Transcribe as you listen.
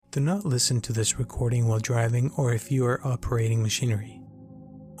Do not listen to this recording while driving or if you are operating machinery.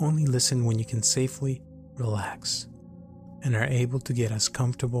 Only listen when you can safely relax and are able to get as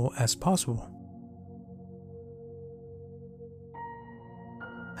comfortable as possible.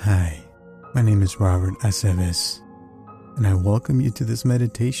 Hi, my name is Robert Aceves, and I welcome you to this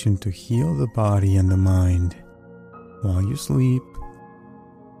meditation to heal the body and the mind while you sleep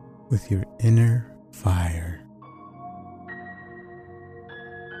with your inner fire.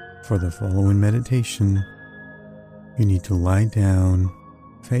 For the following meditation, you need to lie down,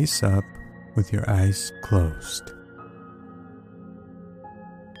 face up, with your eyes closed.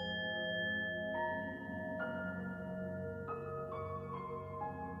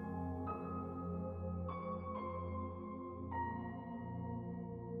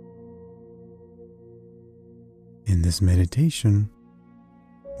 In this meditation,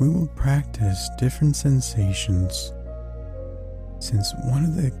 we will practice different sensations, since one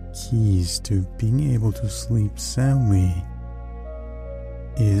of the keys to being able to sleep soundly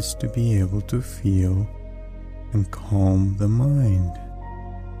is to be able to feel and calm the mind.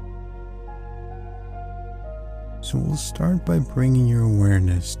 So we'll start by bringing your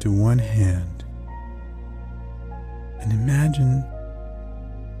awareness to one hand and imagine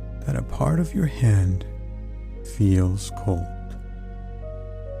that a part of your hand feels cold.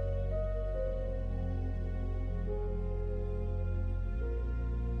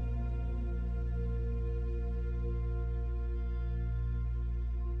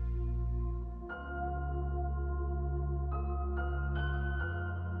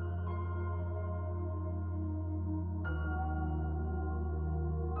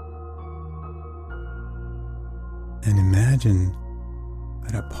 And imagine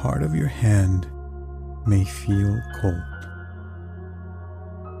that a part of your hand may feel cold.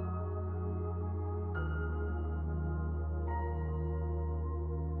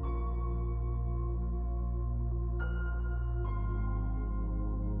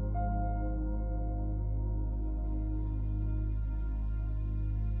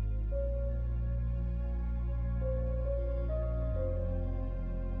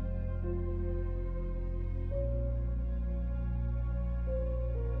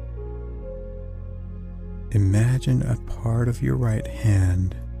 Imagine a part of your right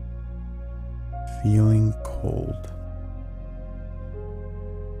hand feeling cold.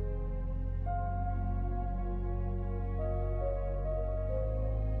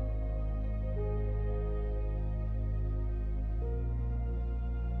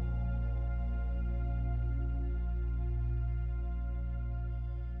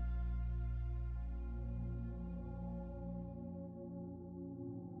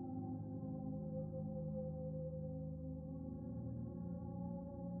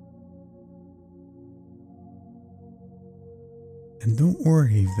 And don't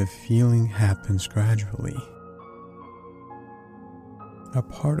worry if the feeling happens gradually. A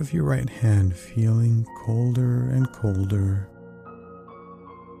part of your right hand feeling colder and colder.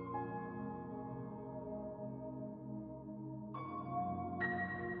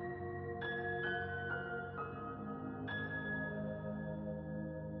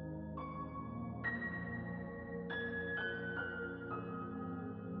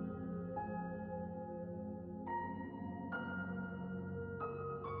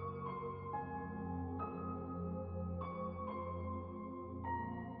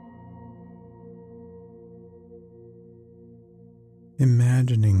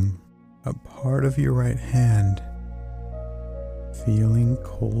 Imagining a part of your right hand feeling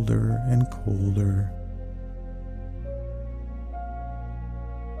colder and colder.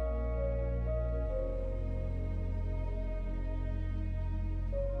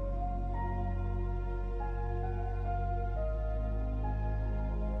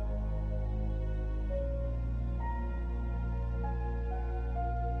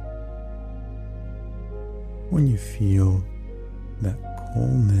 When you feel that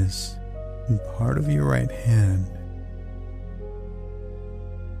coldness in part of your right hand,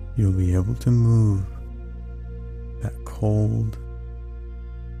 you'll be able to move that cold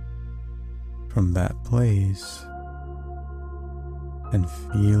from that place and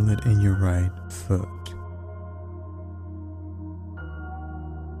feel it in your right foot.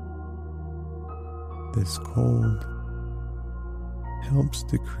 This cold helps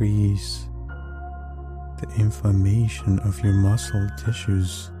decrease the inflammation of your muscle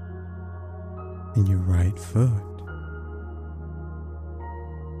tissues in your right foot.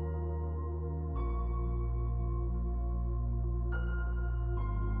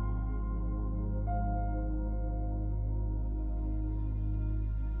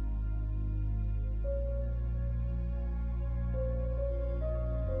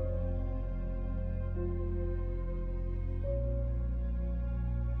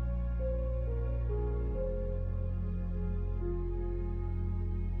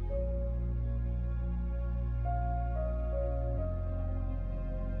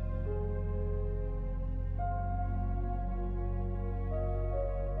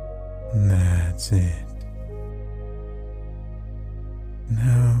 That's it.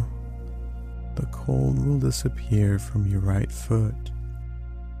 Now, the cold will disappear from your right foot.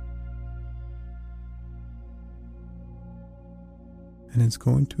 And it's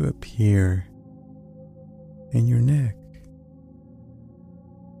going to appear in your neck.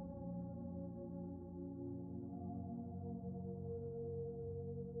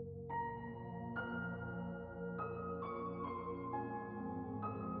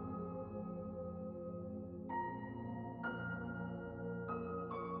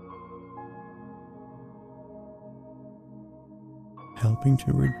 Helping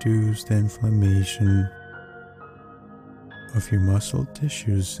to reduce the inflammation of your muscle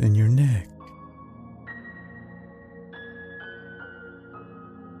tissues in your neck.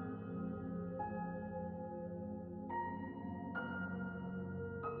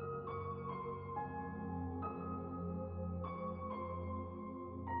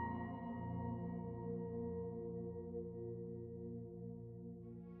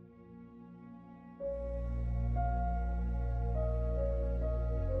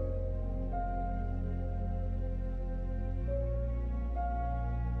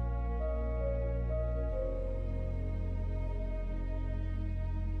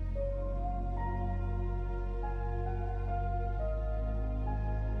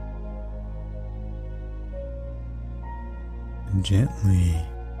 And gently,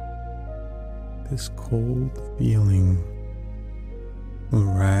 this cold feeling will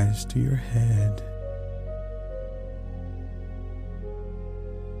rise to your head.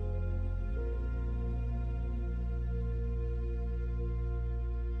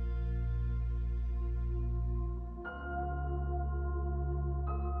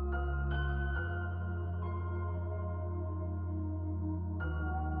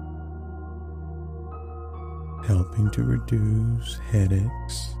 Helping to reduce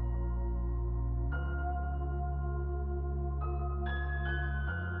headaches,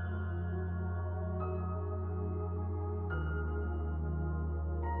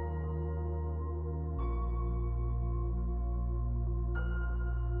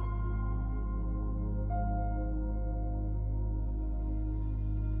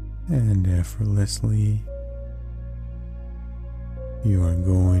 and effortlessly you are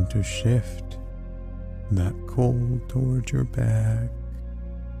going to shift that cold towards your back.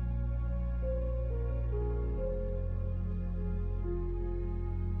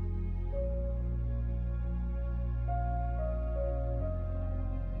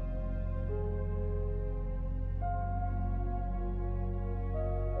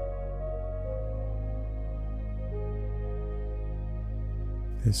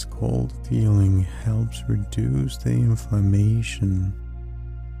 This cold feeling helps reduce the inflammation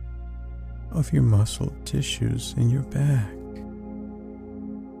of your muscle tissues in your back.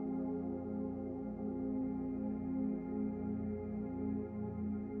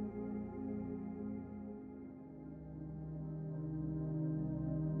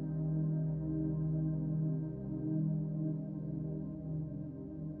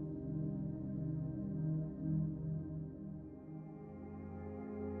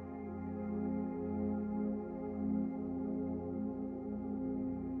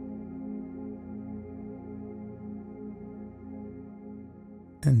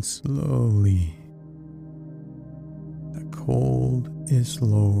 And slowly, the cold is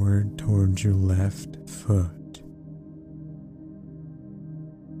lowered towards your left foot.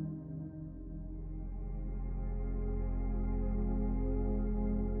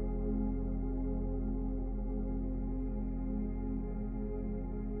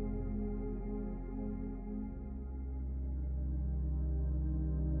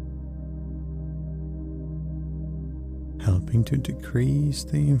 Helping to decrease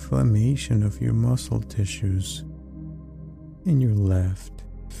the inflammation of your muscle tissues in your left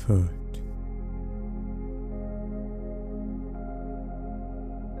foot.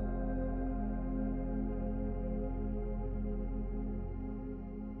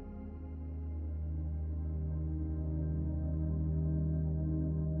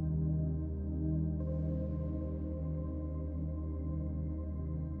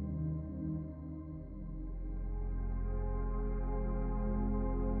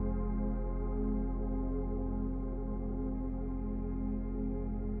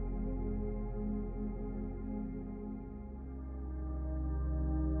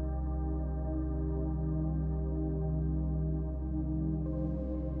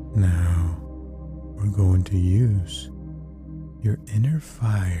 Now, we're going to use your inner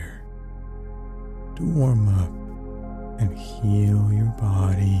fire to warm up and heal your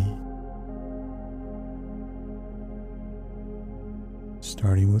body.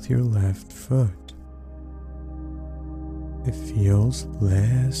 starting with your left foot. It feels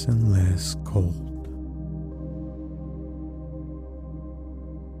less and less cold.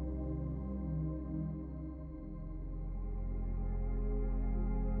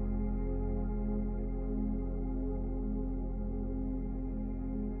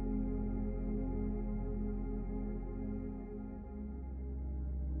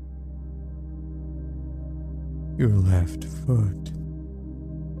 Your left foot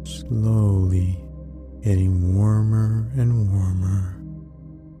slowly getting warmer and warmer.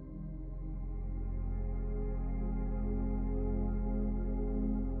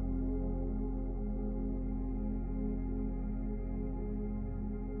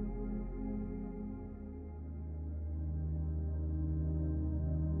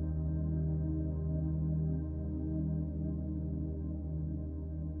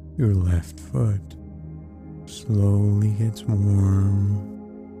 Your left foot slowly gets warm.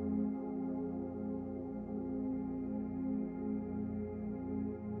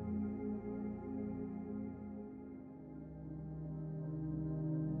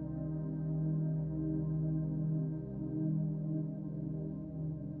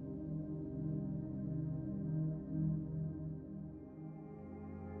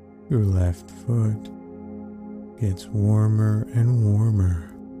 Your left foot gets warmer and warmer.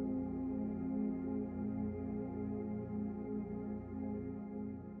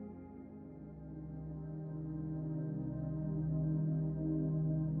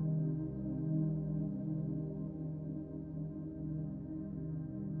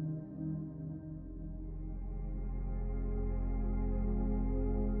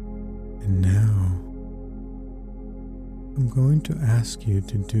 And now, I'm going to ask you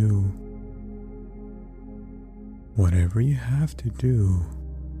to do whatever you have to do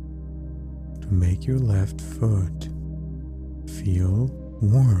to make your left foot feel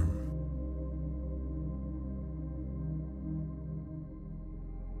warm.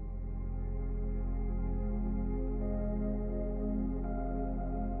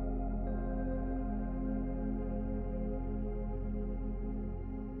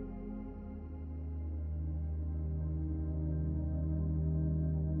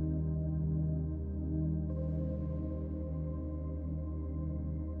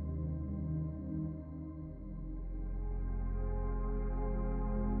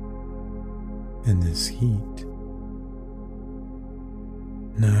 And this heat.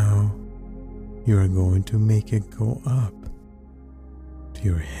 Now you are going to make it go up to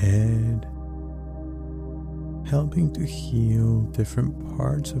your head, helping to heal different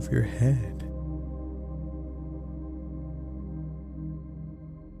parts of your head.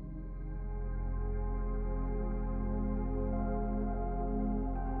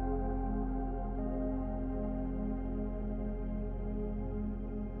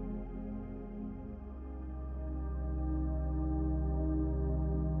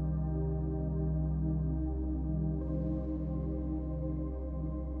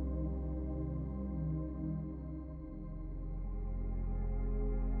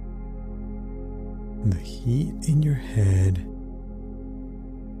 The heat in your head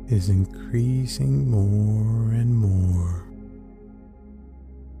is increasing more and more.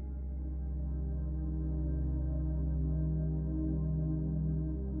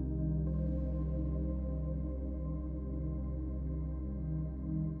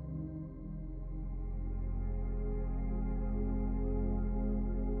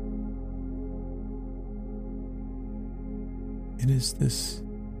 It is this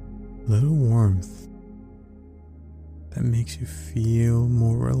little warmth that makes you feel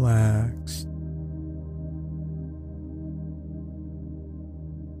more relaxed.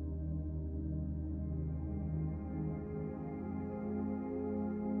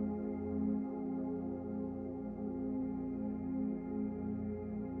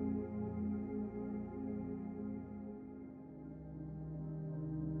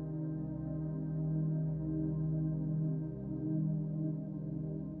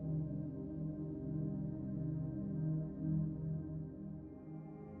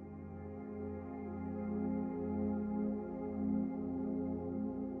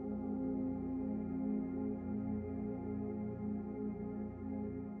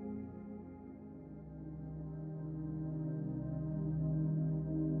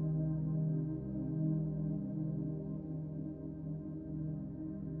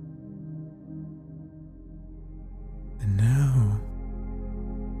 And now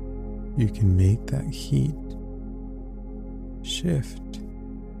you can make that heat shift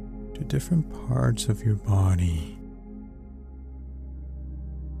to different parts of your body.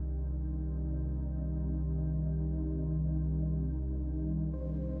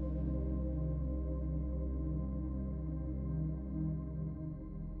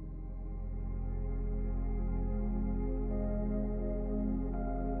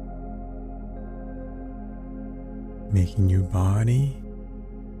 making your body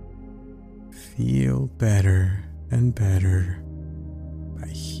feel better and better by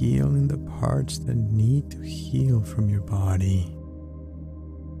healing the parts that need to heal from your body.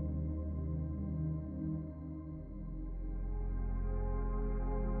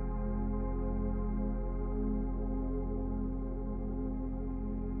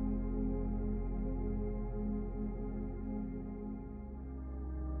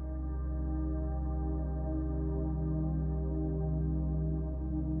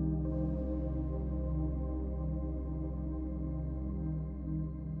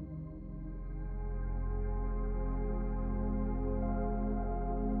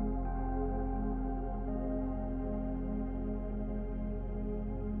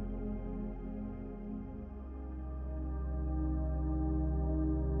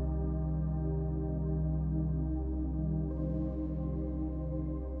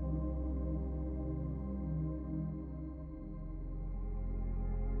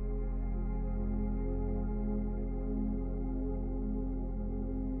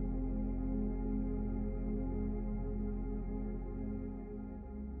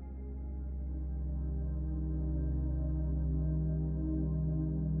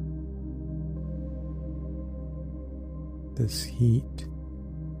 This heat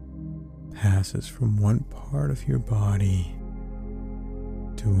passes from one part of your body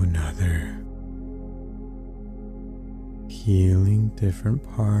to another, healing different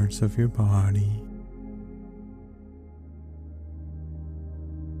parts of your body.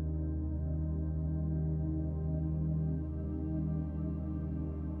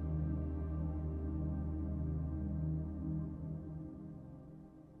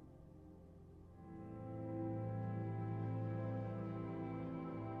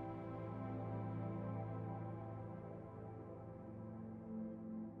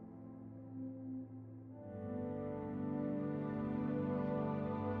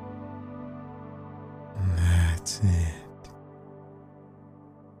 That's it.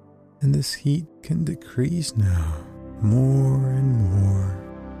 And this heat can decrease now more and more.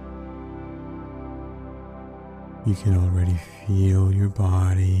 You can already feel your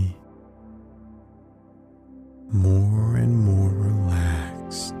body more and more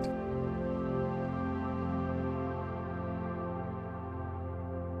relaxed.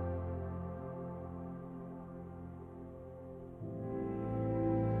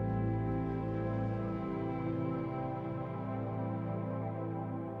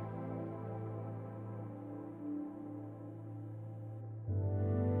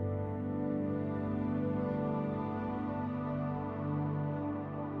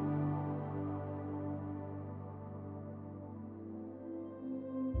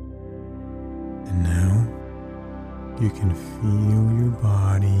 And now you can feel your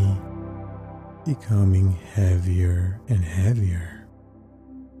body becoming heavier and heavier.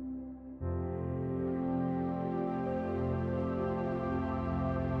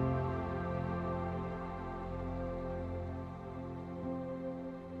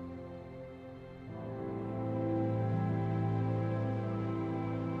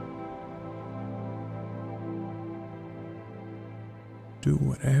 Do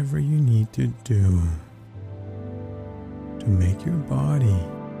whatever you need to do to make your body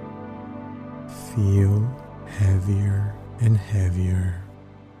feel heavier and heavier.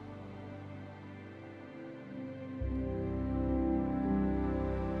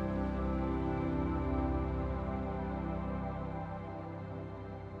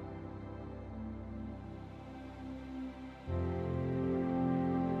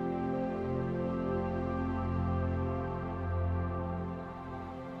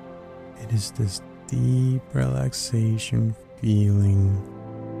 It is this deep relaxation feeling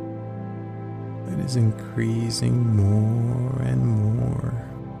that is increasing more and more.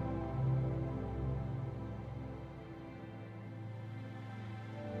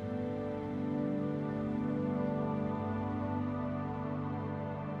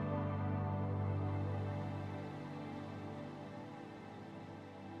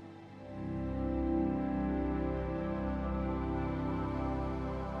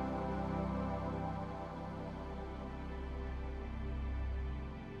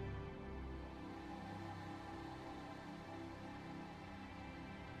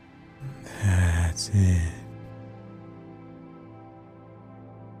 That's it.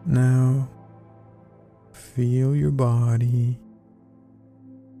 Now, feel your body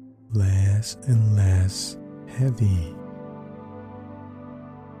less and less heavy.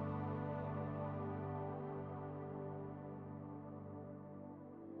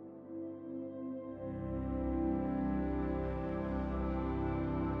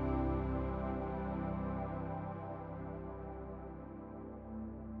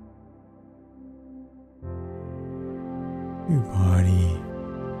 your body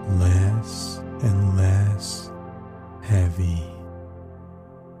less and less heavy.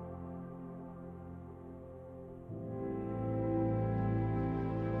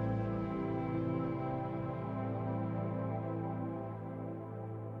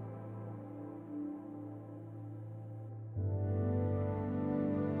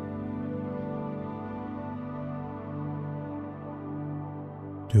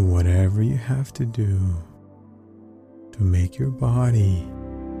 Do whatever you have to do to make your body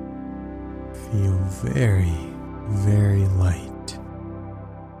feel very, very light.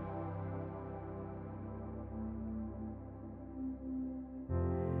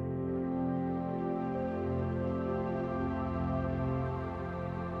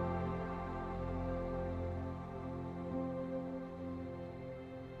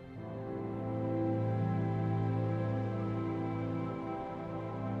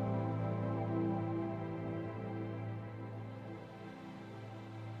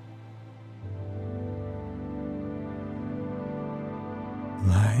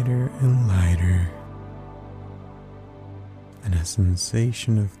 Lighter and lighter, and a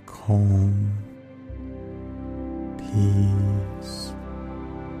sensation of calm, peace,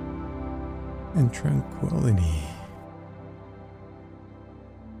 and tranquility.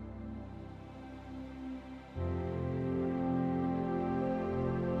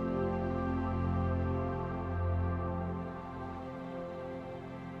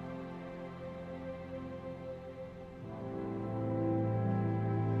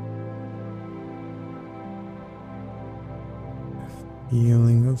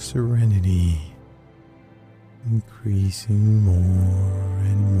 Feeling of serenity increasing more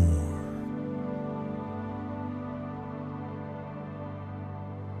and more.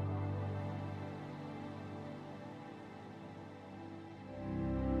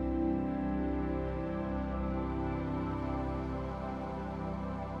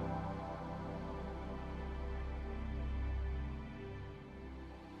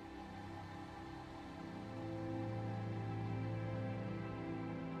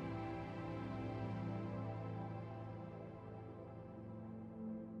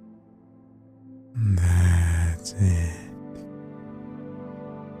 That's it.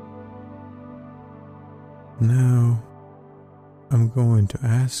 Now, I'm going to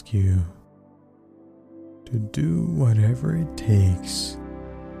ask you to do whatever it takes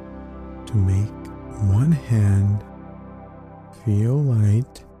to make one hand feel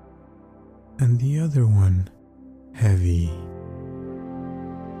light and the other one heavy.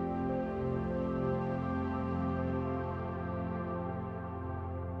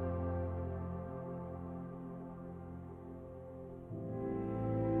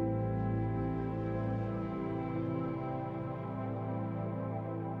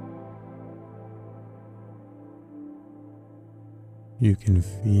 You can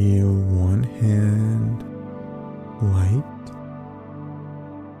feel one hand light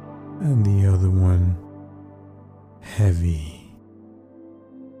and the other one heavy.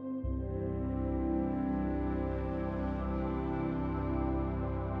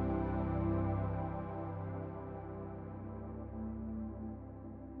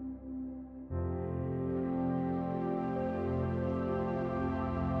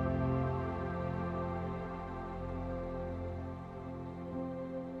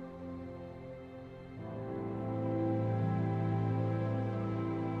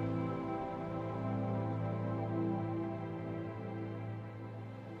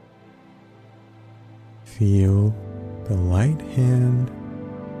 Feel the light hand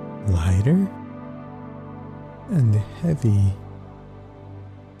lighter and the heavy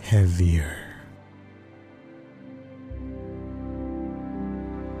heavier.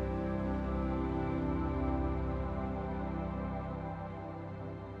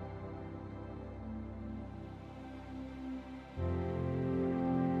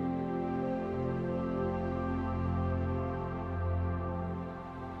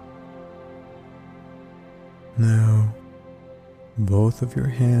 Now, both of your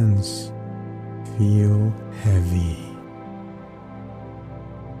hands feel heavy.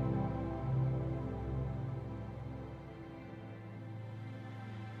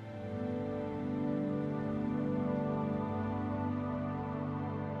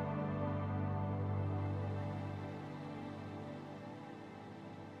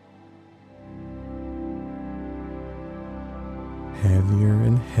 Heavier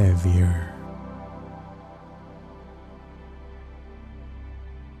and heavier.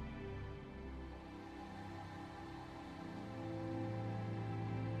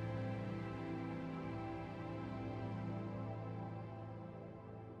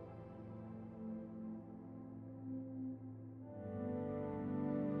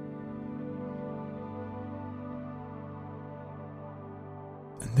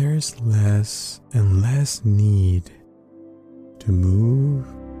 and there is less and less need to move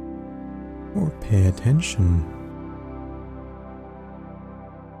or pay attention.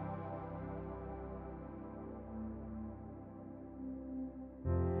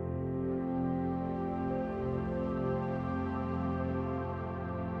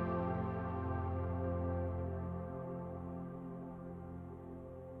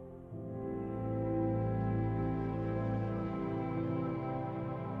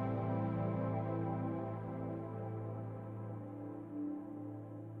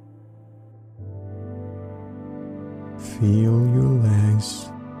 Feel your legs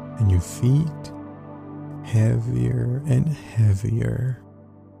and your feet heavier and heavier.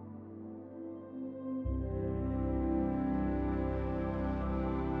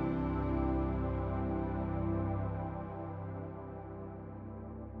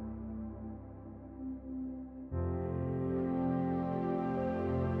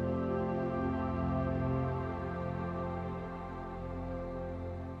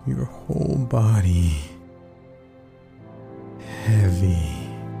 Your whole body heavy,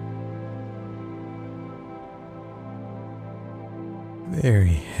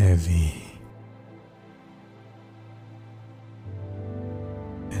 very heavy,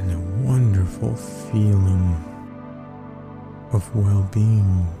 and a wonderful feeling of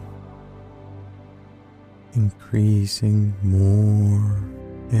well-being increasing more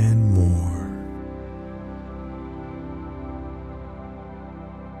and more.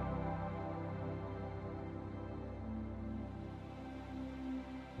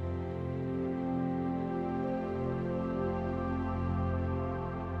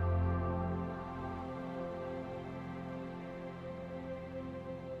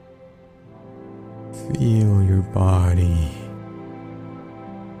 Feel your body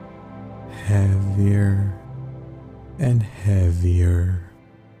heavier and heavier.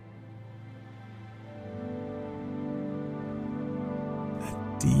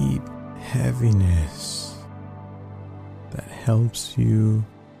 A deep heaviness that helps you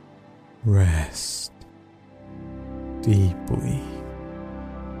rest deeply.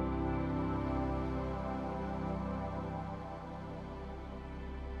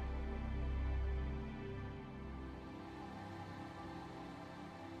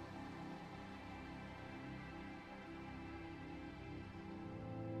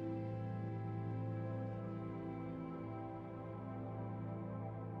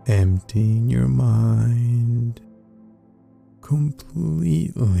 Emptying your mind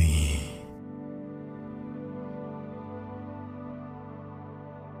completely.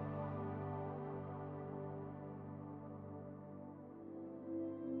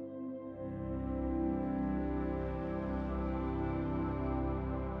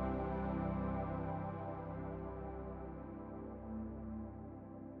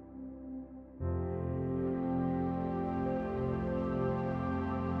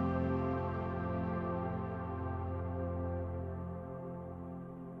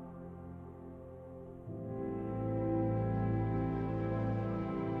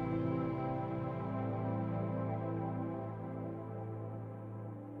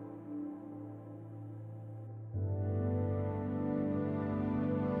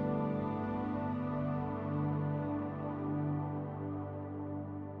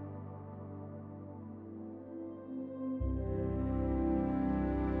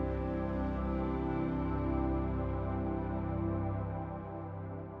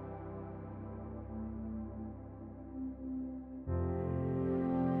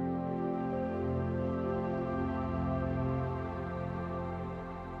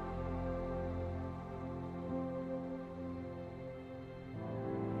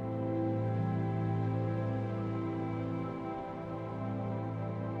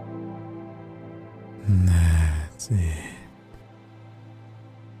 And that's it.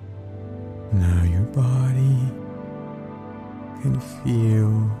 Now your body can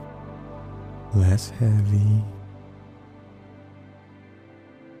feel less heavy.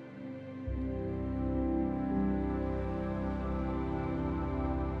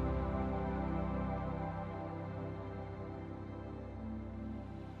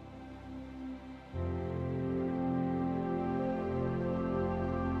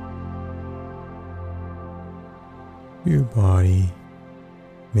 Your body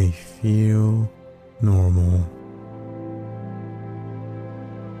may feel normal.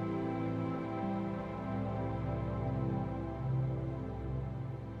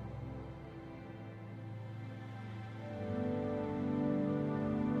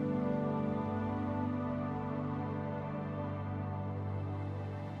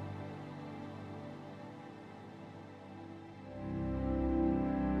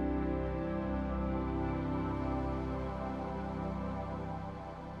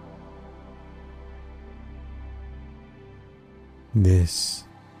 This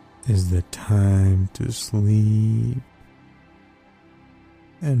is the time to sleep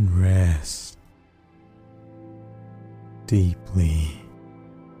and rest deeply.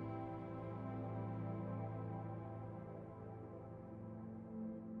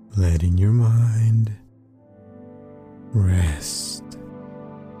 Letting your mind rest.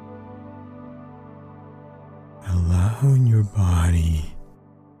 Allowing your body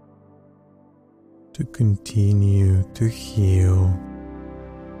to continue to heal.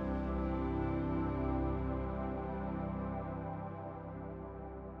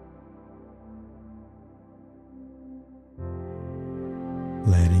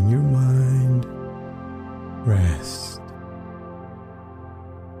 Letting your mind rest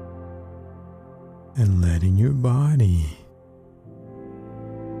and letting your body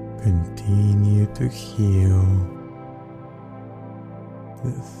continue to heal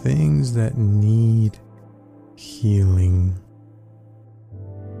the things that need healing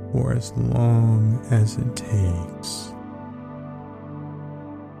for as long as it takes.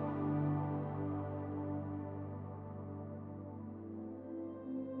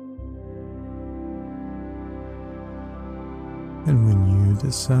 And when you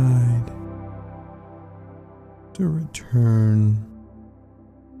decide to return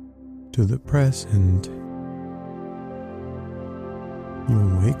to the present,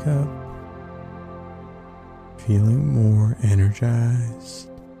 you'll wake up feeling more energized,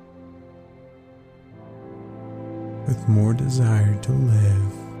 with more desire to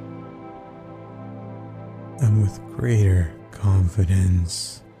live, and with greater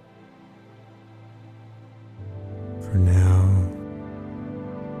confidence. For now,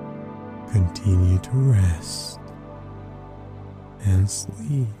 continue to rest and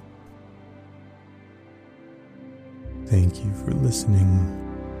sleep. Thank you for listening,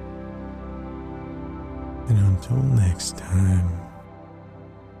 and until next time,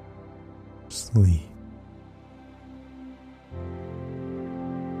 sleep.